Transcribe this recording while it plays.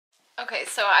Okay,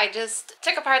 so I just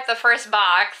took apart the first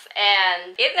box,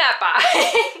 and in that box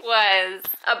was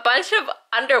a bunch of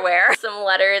underwear, some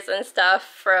letters and stuff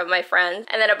from my friends,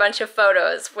 and then a bunch of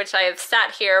photos, which I have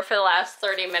sat here for the last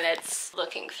 30 minutes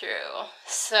looking through.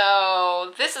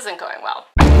 So this isn't going well.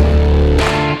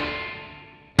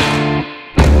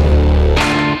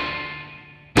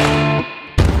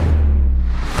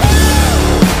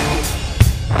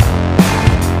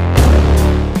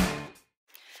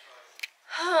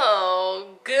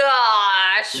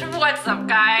 What's up,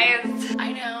 guys?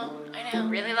 I know,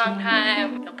 really long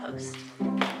time, no post.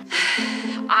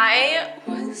 I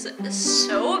was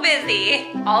so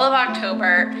busy all of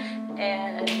October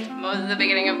and most of the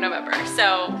beginning of November,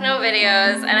 so no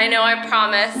videos. And I know I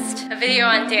promised a video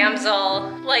on Damsel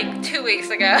like 2 weeks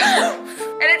ago,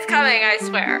 and it's coming, I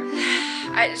swear.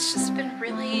 It's just been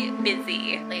really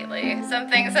busy lately. Some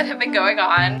things that have been going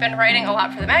on. I've been writing a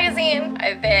lot for the magazine.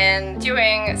 I've been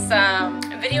doing some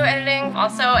video editing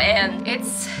also, and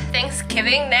it's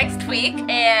Thanksgiving next week,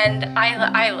 and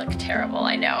I look terrible,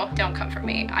 I know. Don't come for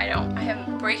me, I don't. I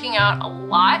am breaking out a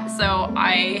lot, so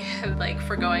I am like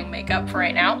forgoing makeup for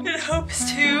right now in hopes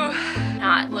to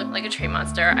not look like a tree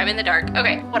monster. I'm in the dark.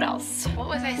 Okay, what else? What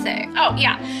was I saying? Oh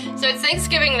yeah, so it's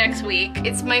Thanksgiving next week.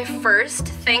 It's my first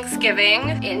Thanksgiving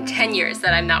in 10 years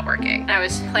that I'm not working. I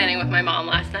was planning with my mom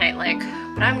last night, like,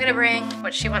 what I'm gonna bring,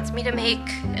 what she wants me to make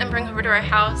and bring over to our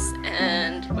house,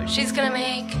 and what she's gonna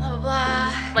make, blah, blah,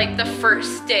 blah. Like the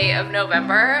first day of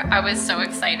November, I was so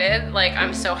excited. Like,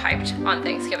 I'm so hyped on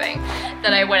Thanksgiving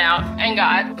that I went out and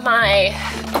got my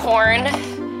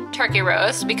corn turkey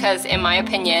roast because, in my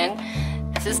opinion,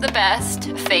 this is the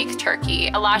best fake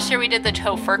turkey. Last year we did the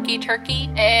Tofurkey turkey,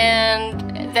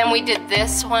 and then we did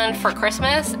this one for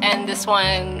Christmas, and this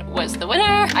one was the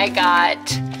winner. I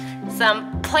got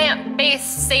some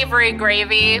plant-based savory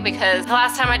gravy because the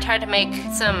last time I tried to make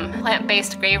some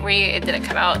plant-based gravy, it didn't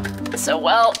come out so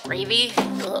well. Gravy.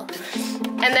 Ugh.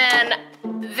 And then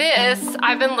this,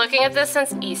 I've been looking at this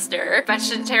since Easter,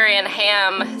 vegetarian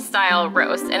ham style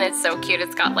roast, and it's so cute.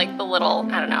 It's got like the little,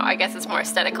 I don't know, I guess it's more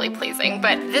aesthetically pleasing,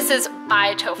 but this is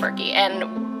by Tofurkey,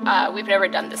 and we've never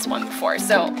done this one before,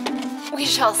 so we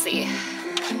shall see.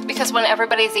 Because when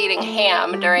everybody's eating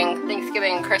ham during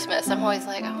Thanksgiving and Christmas, I'm always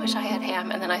like, I wish I had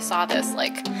ham, and then I saw this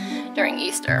like during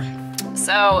Easter.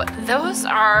 So those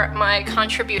are my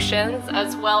contributions,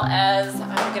 as well as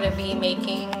I'm gonna be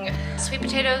making sweet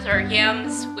potatoes or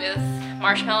yams with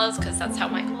marshmallows, because that's how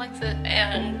Michael likes it,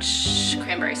 and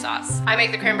cranberry sauce. I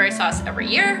make the cranberry sauce every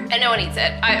year, and no one eats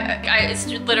it. It's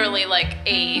literally like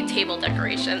a table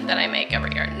decoration that I make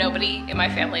every year. Nobody in my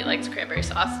family likes cranberry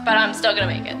sauce, but I'm still gonna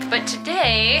make it. But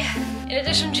today, in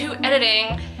addition to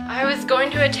editing, I was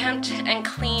going to attempt and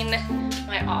clean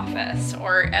my office,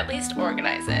 or at least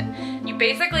organize it. You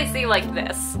basically see like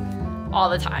this all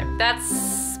the time.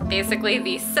 That's basically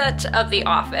the set of the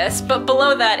office, but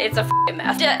below that it's a f***ing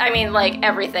mess. I mean, like,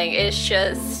 everything is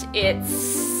just,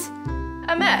 it's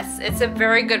a mess. It's a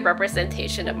very good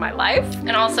representation of my life.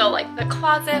 And also like the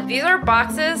closet. These are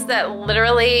boxes that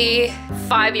literally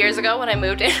 5 years ago when I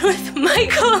moved in with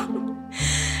Michael,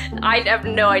 I have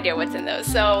no idea what's in those.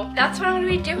 So that's what I'm gonna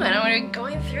be doing. I'm gonna be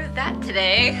going through that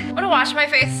today. I'm gonna wash my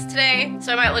face today,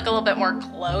 so I might look a little bit more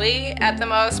glowy at the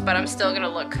most, but I'm still gonna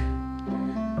look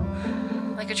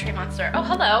like a tree monster. Oh,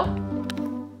 hello.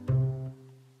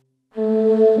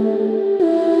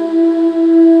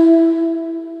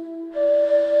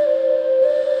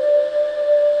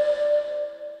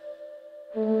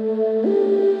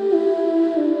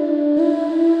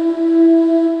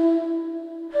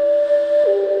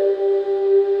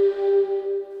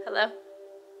 Hello.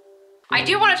 I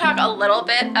do want to talk a little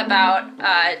bit about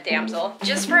Damsel,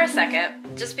 just for a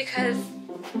second, just because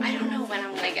I don't know when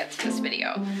I'm gonna get to this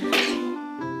video.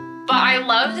 But I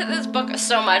loved this book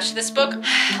so much. This book,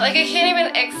 like, I can't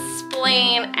even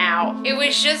explain out. It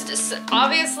was just,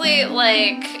 obviously,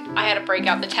 like, I had to break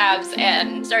out the tabs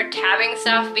and start tabbing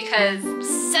stuff because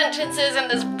sentences in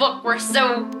this book were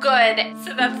so good.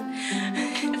 So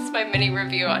that's my mini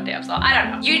review on Damsel. I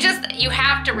don't know. You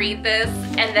have to read this,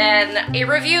 and then a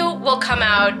review will come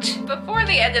out before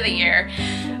the end of the year.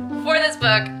 For this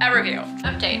book, a review.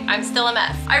 Update, I'm still a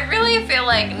mess. I really feel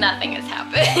like nothing has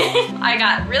happened. I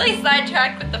got really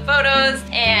sidetracked with the photos,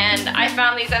 and I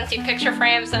found these empty picture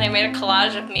frames, and I made a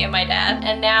collage of me and my dad.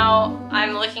 And now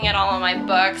I'm looking at all of my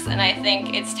books, and I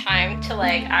think it's time to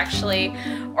like actually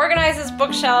organize this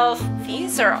bookshelf.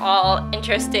 These are all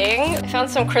interesting. I found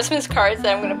some Christmas cards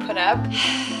that I'm gonna put up.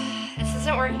 This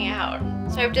isn't working out.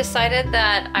 So I've decided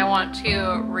that I want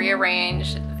to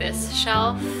rearrange this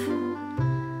shelf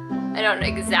I don't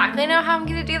exactly know how I'm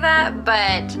gonna do that,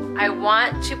 but I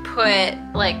want to put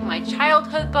like my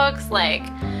childhood books, like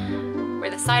Where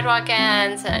the Sidewalk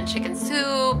Ends and Chicken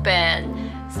Soup,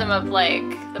 and some of like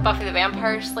the Buffy the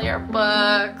Vampire Slayer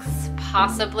books,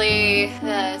 possibly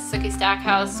the Sookie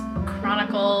Stackhouse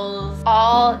Chronicles,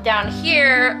 all down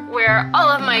here where all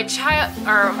of my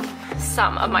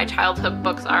some of my childhood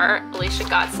books are. Alicia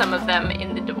got some of them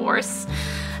in the divorce.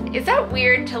 Is that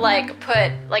weird to like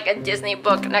put like a Disney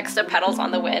book next to Petals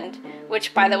on the Wind?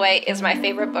 Which, by the way, is my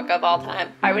favorite book of all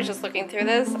time. I was just looking through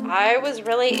this. I was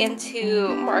really into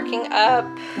marking up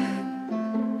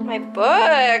my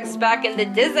books back in the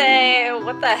Disney.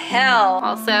 What the hell?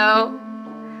 Also,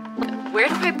 where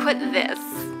do I put this?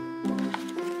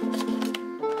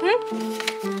 Where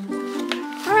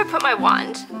do I put my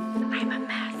wand? I'm a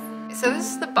mess. So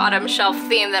this is the bottom shelf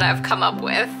theme that I've come up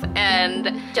with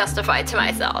and justified to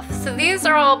myself. So these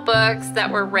are all books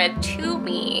that were read to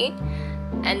me,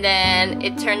 and then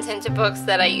it turns into books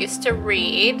that I used to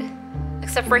read,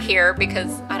 except for here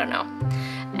because I don't know.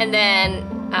 And then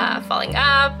Falling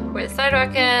Up, Where the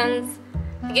Sidewalk Ends,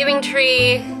 The Giving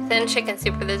Tree, then Chicken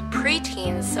Soup for the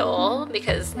preteen soul,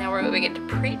 because now we're moving into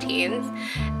preteens,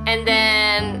 and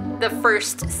then the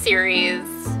first series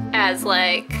as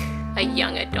like a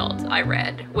young adult I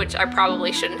read, which I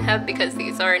probably shouldn't have because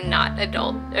these are not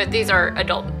adult, these are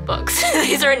adult books.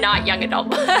 These are not young adult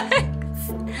books.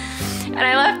 And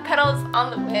I left Petals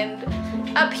on the Wind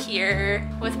up here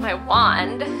with my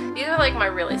wand. These are like my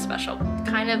really special,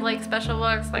 kind of like special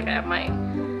books. Like I have my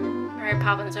Mary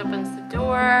Poppins Opens the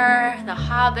Door, The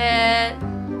Hobbit.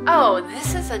 Oh,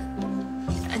 this is a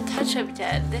Touch of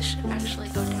Dead. This should actually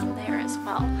go down there as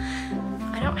well.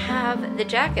 I don't have the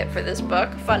jacket for this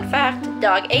book. Fun fact,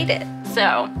 dog ate it.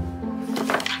 So,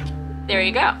 there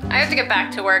you go. I have to get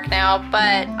back to work now,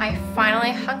 but I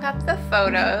finally hung up the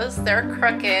photos. They're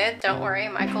crooked. Don't worry,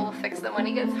 Michael will fix them when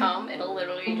he gets home. It'll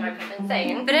literally drive him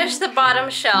insane. Finished the bottom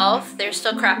shelf. There's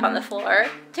still crap on the floor.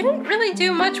 Didn't really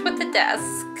do much with the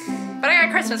desk, but I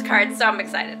got Christmas cards, so I'm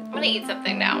excited. I'm gonna eat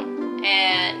something now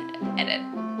and edit.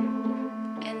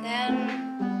 And then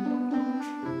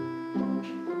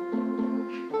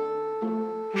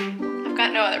I've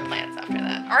got no other plans after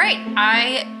that. All right,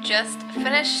 I just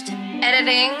finished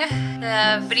editing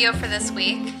the video for this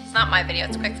week. It's not my video,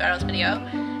 it's Quick Throttl's video.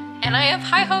 And I have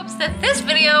high hopes that this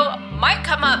video might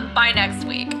come up by next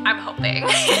week. I'm hoping.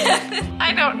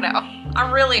 I don't know.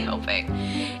 I'm really hoping.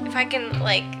 If I can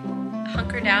like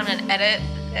hunker down and edit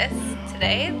this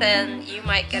today, then you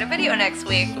might get a video next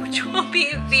week, which will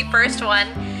be the first one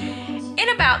in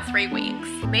about 3 weeks.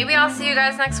 Maybe I'll see you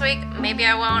guys next week. Maybe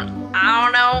I won't. I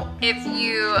don't know. If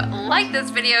you like this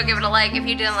video, give it a like. If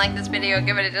you didn't like this video,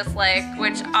 give it a dislike,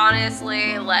 which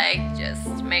honestly, like, just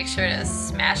make sure to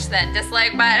smash that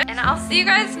dislike button. And I'll see you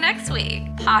guys next week,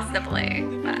 possibly.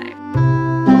 Bye.